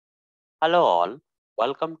Hello all,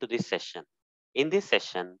 welcome to this session. In this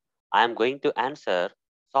session, I am going to answer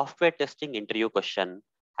software testing interview question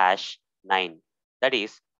 #9. That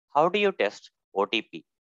is, how do you test OTP?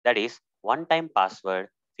 That is, one-time password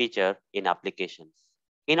feature in applications.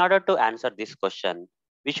 In order to answer this question,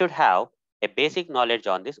 we should have a basic knowledge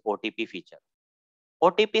on this OTP feature.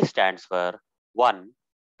 OTP stands for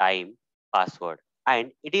one-time password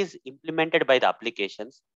and it is implemented by the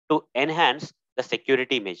applications to enhance the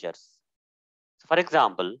security measures. So for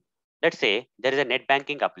example, let's say there is a net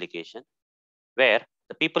banking application where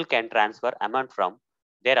the people can transfer amount from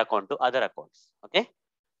their account to other accounts. Okay.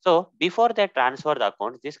 So before they transfer the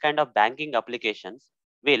accounts, this kind of banking applications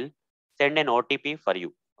will send an OTP for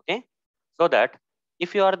you. Okay. So that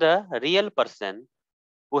if you are the real person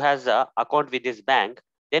who has a account with this bank,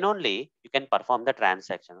 then only you can perform the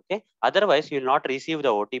transaction. Okay. Otherwise, you will not receive the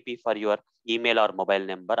OTP for your email or mobile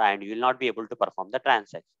number and you will not be able to perform the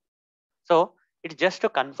transaction. So it's just to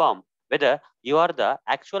confirm whether you are the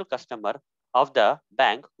actual customer of the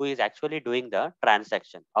bank who is actually doing the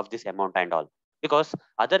transaction of this amount and all. Because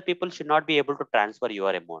other people should not be able to transfer your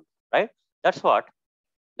amount, right? That's what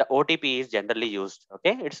the OTP is generally used.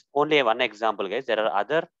 Okay, it's only one example, guys. There are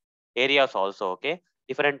other areas also. Okay,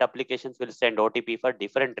 different applications will send OTP for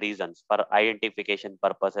different reasons, for identification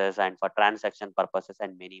purposes and for transaction purposes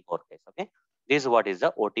and many more. Guys, okay, this is what is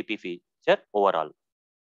the OTP feature overall.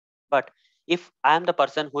 But if I am the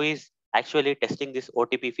person who is actually testing this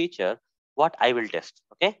OTP feature, what I will test,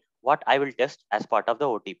 okay? What I will test as part of the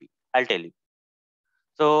OTP, I'll tell you.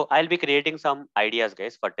 So I'll be creating some ideas,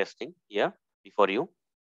 guys, for testing here before you.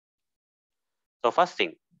 So first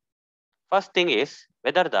thing is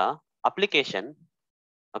whether the application,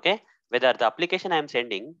 okay, whether the application I'm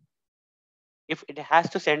sending, if it has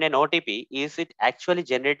to send an OTP, is it actually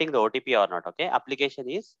generating the OTP or not? Okay, application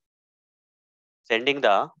is sending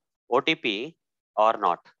the OTP or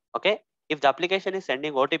not. Okay, if the application is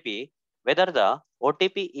sending OTP, whether the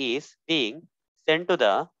OTP is being sent to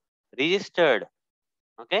the registered,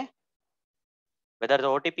 okay, whether the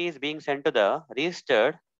OTP is being sent to the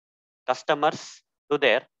registered customers to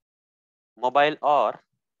their mobile or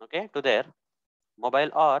okay to their mobile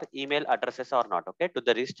or email addresses or not. Okay, to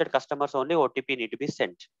the registered customers only OTP need to be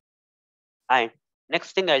sent. And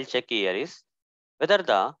next thing I'll check here is whether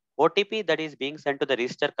the OTP that is being sent to the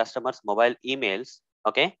registered customers mobile emails,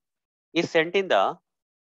 okay, is sent in the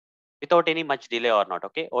without any much delay or not.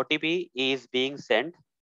 Okay, OTP is being sent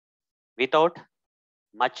without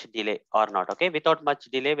much delay or not. Okay, without much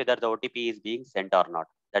delay, whether the OTP is being sent or not.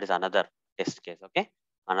 That is another test case. Okay,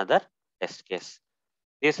 another test case.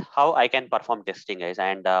 This is how I can perform testing, guys.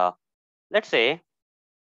 And let's say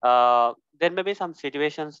there may be some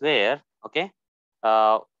situations where okay,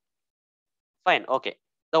 uh, fine, okay,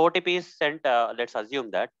 the OTP is sent. Let's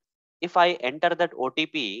assume that if I enter that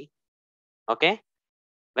OTP, okay,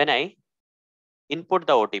 when I input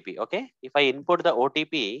the OTP, okay, if I input the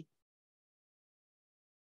OTP,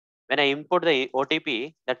 when I input the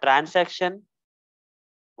OTP, the transaction,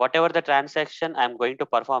 whatever the transaction I'm going to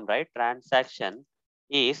perform, right, transaction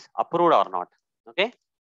is approved or not. Okay,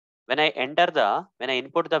 when I when I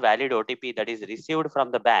input the valid OTP that is received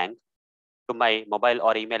from the bank to my mobile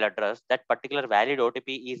or email address, that particular valid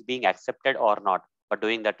OTP is being accepted or not for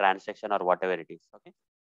doing the transaction or whatever it is. Okay,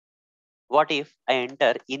 what if I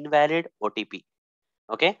enter invalid OTP?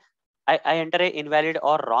 Okay, I enter a invalid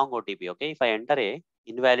or wrong OTP. Okay, if I enter a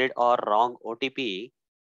invalid or wrong OTP,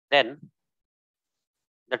 then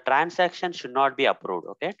the transaction should not be approved.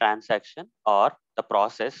 Okay, transaction or the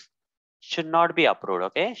process should not be approved.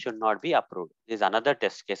 Okay, should not be approved. This is another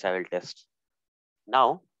test case I will test.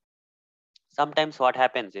 Now, sometimes what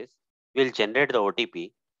happens is we'll generate the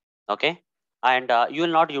OTP. Okay, and you will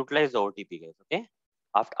not utilize the OTP, guys. Okay,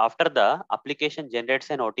 after the application generates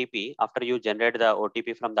an OTP, after you generate the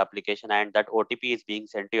OTP from the application and that OTP is being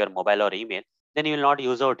sent to your mobile or email, then you will not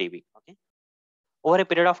use OTP. Okay, over a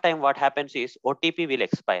period of time, what happens is OTP will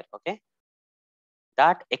expire. Okay,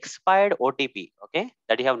 that expired OTP, okay,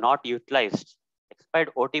 that you have not utilized, expired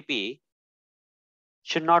OTP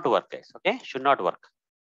should not work, guys. Okay, should not work.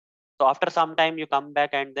 So after some time, you come back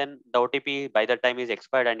and then the OTP by the time is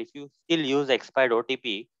expired, and if you still use expired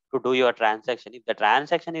OTP to do your transaction, if the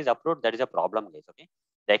transaction is approved, that is a problem, guys. Okay,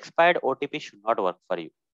 the expired OTP should not work for you.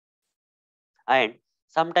 And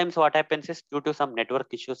sometimes what happens is due to some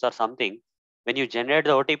network issues or something, when you generate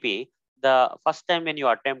the OTP, the first time when you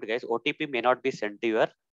attempt, guys, OTP may not be sent to your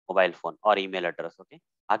mobile phone or email address. Okay,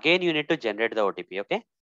 again you need to generate the OTP. Okay,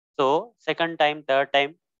 so second time, third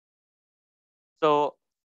time. So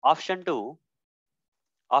option two,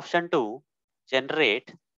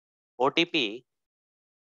 generate OTP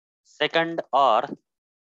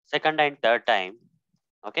second and third time,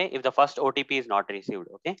 okay, if the first OTP is not received,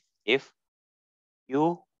 okay, if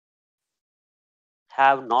you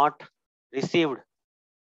have not received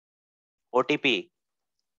OTP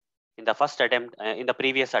in the first attempt, in the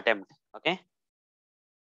previous attempt, okay,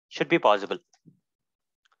 should be possible.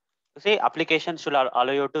 You see, application should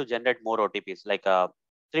allow you to generate more OTPs, like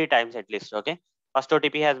 3 times at least, okay. First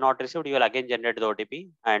OTP has not received, you will again generate the OTP,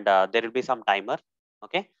 and there will be some timer,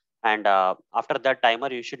 okay. And after that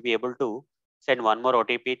timer, you should be able to send one more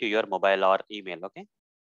OTP to your mobile or email, okay.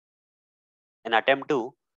 An attempt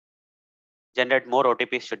to generate more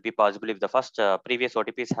OTPs should be possible if the first previous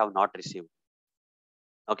OTPs have not received.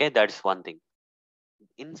 Okay, that's one thing.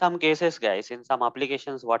 In some cases, guys, in some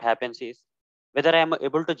applications, what happens is whether I am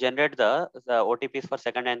able to generate the OTPs for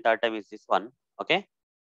second and third time is this one. Okay,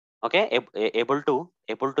 okay, able to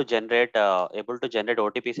generate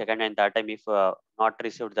OTP second and third time if not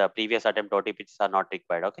received the previous attempt OTPs are not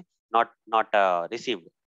required. Okay, not received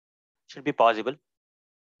should be possible.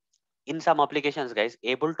 In some applications, guys,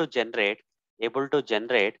 able to generate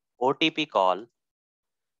OTP call.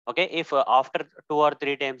 Okay, if after 2 or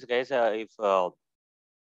 3 times, guys, if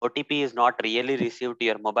OTP is not really received to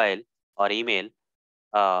your mobile or email,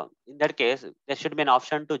 in that case, there should be an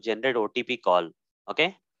option to generate OTP call.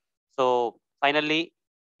 Okay, so finally,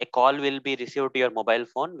 a call will be received to your mobile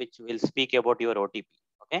phone, which will speak about your OTP.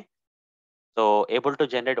 Okay, so able to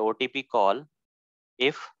generate OTP call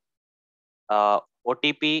if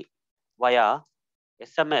OTP via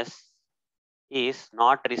SMS is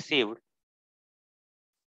not received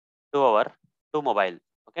to our to mobile.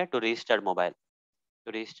 Okay, to registered mobile,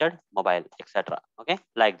 etc. Okay,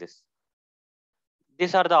 like this.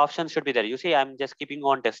 These are the options should be there. You see, I'm just keeping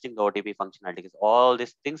on testing the OTP functionalities. All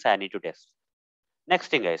these things I need to test. Next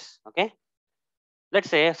thing, guys. Okay, let's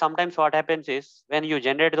say sometimes what happens is when you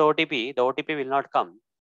generate the OTP will not come,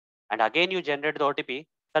 and again you generate the OTP.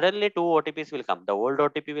 Suddenly, two OTPs will come. The old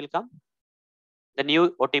OTP will come. The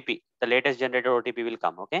new OTP, the latest generated OTP will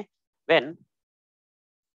come. Okay, when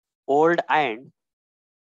old and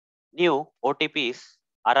new OTPs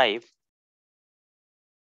arrive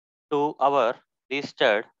to our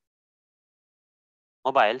registered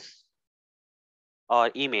mobiles or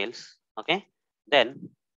emails, okay, then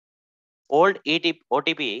old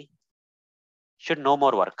OTP should no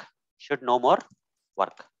more work, should no more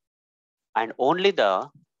work. And only the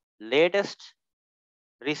latest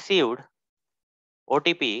received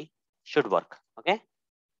OTP should work, okay.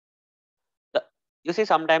 The, you see,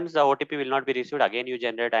 sometimes the OTP will not be received, again you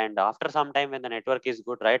generate, and after some time when the network is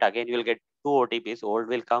good, right, again you will get two OTPs, old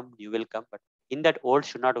will come, new will come, but in that old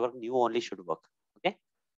should not work, new only should work, okay.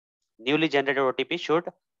 Newly generated OTP should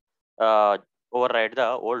uh, override the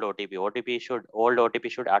old OTP. Old OTP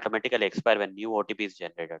should automatically expire when new OTP is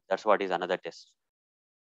generated. That's what is another test.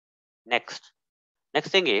 Next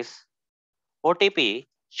thing is OTP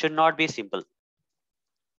should not be simple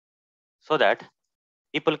so that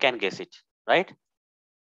people can guess it, right?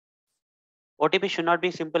 OTP should not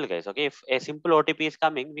be simple, guys. Okay, if a simple OTP is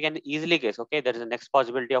coming, we can easily guess. Okay, there is the next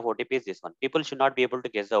possibility of OTP is this one. People should not be able to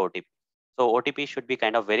guess the OTP. So OTP should be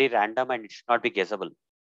kind of very random and it should not be guessable.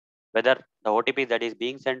 Whether the OTP that is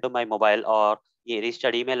being sent to my mobile or a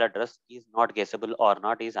registered email address is not guessable or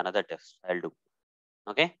not is another test I'll do.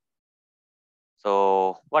 Okay.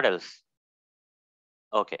 So what else?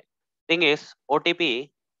 Okay. Thing is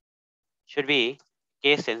OTP should be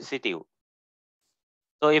case sensitive.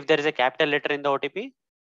 So if there is a capital letter in the OTP,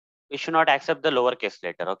 we should not accept the lowercase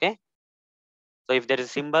letter. Okay. So if there is a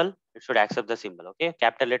symbol, it should accept the symbol. Okay.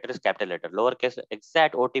 Capital letter is capital letter. Lowercase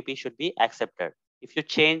exact OTP should be accepted. If you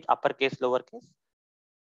change uppercase, lowercase,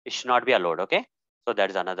 it should not be allowed. Okay. So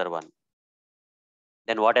that is another one.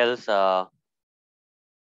 Then what else? What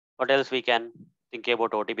else we can think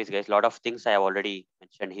about OTPs, guys? A lot of things I have already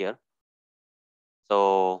mentioned here.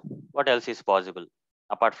 So what else is possible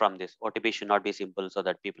apart from this? OTP should not be simple so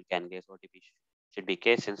that people can guess. OTP should be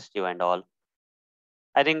case sensitive and all.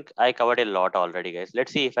 I think I covered a lot already, guys.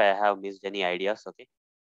 Let's see if I have missed any ideas. Okay.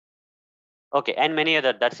 Okay, and many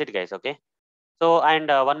other. That's it, guys. Okay. So and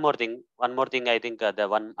one more thing. I think the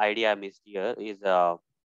one idea I missed here is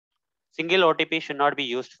single OTP should not be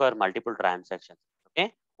used for multiple transactions.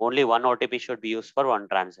 Okay, only one OTP should be used for one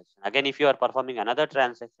transaction. Again, if you are performing another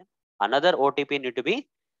transaction, another OTP need to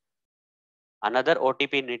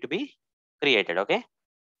be created. Okay,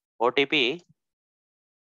 OTP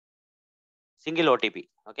single OTP.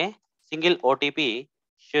 Okay, single OTP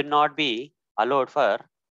should not be allowed for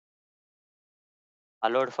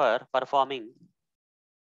performing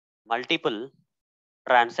multiple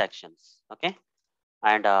transactions. Okay,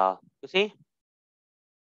 and you see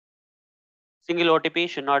Single OTP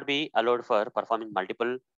should not be allowed for performing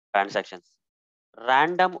multiple transactions.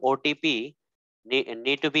 Random OTP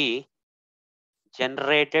need to be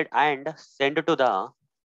generated and sent to the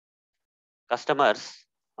customers.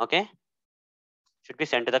 Okay, should be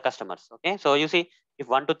sent to the customers. Okay, so you see, if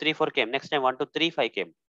 1 2 3 4 came, next time 1 2 3 5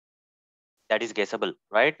 came, that is guessable,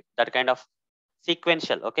 right? That kind of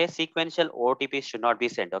sequential. Okay, sequential OTPs should not be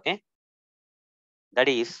sent. Okay, that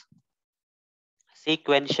is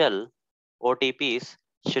sequential OTPs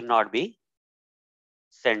should not be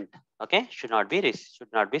sent. Okay, should not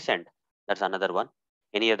be sent. That's another one.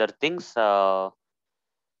 Any other things?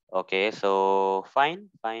 Okay, so fine.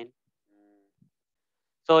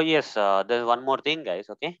 So yes, there's one more thing, guys.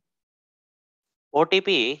 Okay,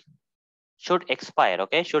 OTP should expire.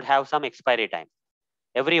 Okay, should have some expiry time.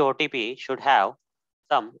 Every OTP should have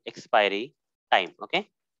some expiry time. Okay,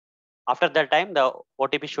 after that time, the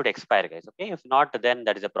OTP should expire, guys. Okay, if not, then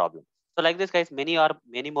that is a problem. So like this, guys, many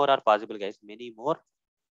more are possible, guys. Many more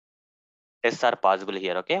tests are possible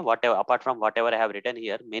here. Okay, whatever apart from whatever I have written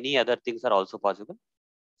here, many other things are also possible.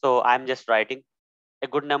 So I'm just writing a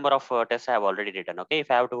good number of tests I have already written. Okay,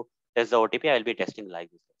 if I have to test the OTP, I will be testing like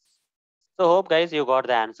this. So hope guys you got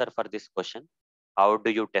the answer for this question. How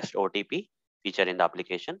do you test OTP feature in the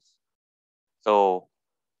applications? So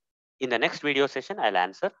in the next video session, I'll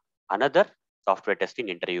answer another software testing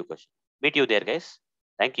interview question. Meet you there, guys.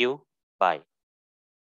 Thank you. Bye.